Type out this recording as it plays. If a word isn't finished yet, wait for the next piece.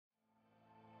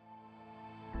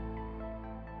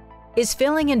Is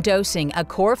filling and dosing a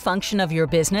core function of your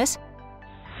business?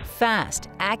 Fast,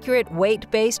 accurate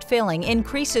weight-based filling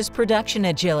increases production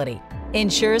agility,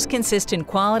 ensures consistent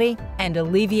quality, and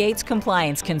alleviates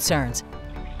compliance concerns.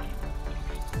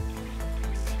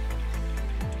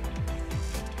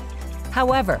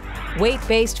 However,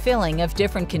 weight-based filling of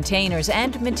different containers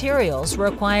and materials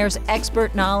requires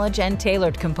expert knowledge and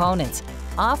tailored components.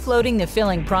 Offloading the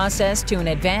filling process to an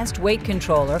advanced weight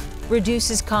controller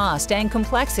reduces cost and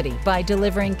complexity by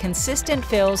delivering consistent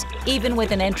fills even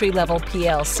with an entry-level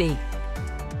PLC.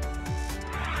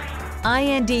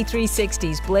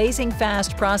 IND360's blazing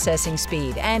fast processing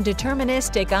speed and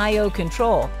deterministic I/O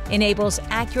control enables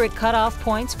accurate cutoff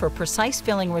points for precise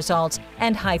filling results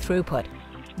and high throughput.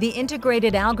 The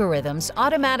integrated algorithms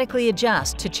automatically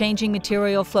adjust to changing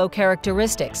material flow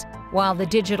characteristics, while the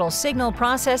digital signal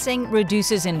processing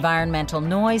reduces environmental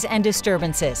noise and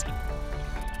disturbances.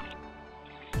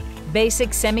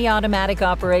 Basic semi-automatic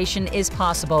operation is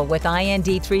possible with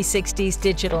IND360's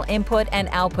digital input and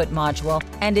output module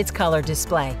and its color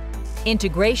display.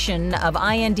 Integration of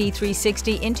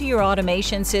IND360 into your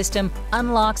automation system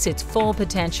unlocks its full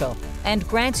potential and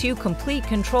grants you complete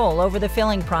control over the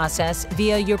filling process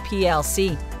via your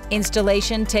PLC.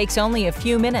 Installation takes only a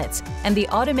few minutes, and the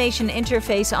automation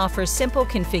interface offers simple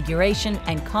configuration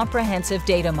and comprehensive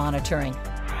data monitoring.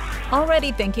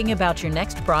 Already thinking about your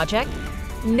next project?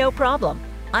 No problem.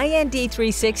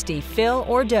 IND360 Fill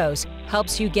or Dose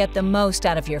helps you get the most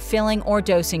out of your filling or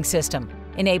dosing system,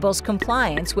 enables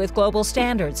compliance with global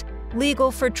standards,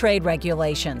 legal for trade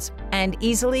regulations, and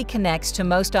easily connects to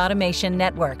most automation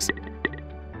networks.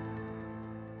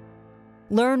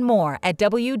 Learn more at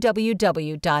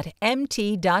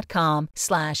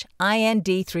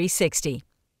www.mt.com/IND360.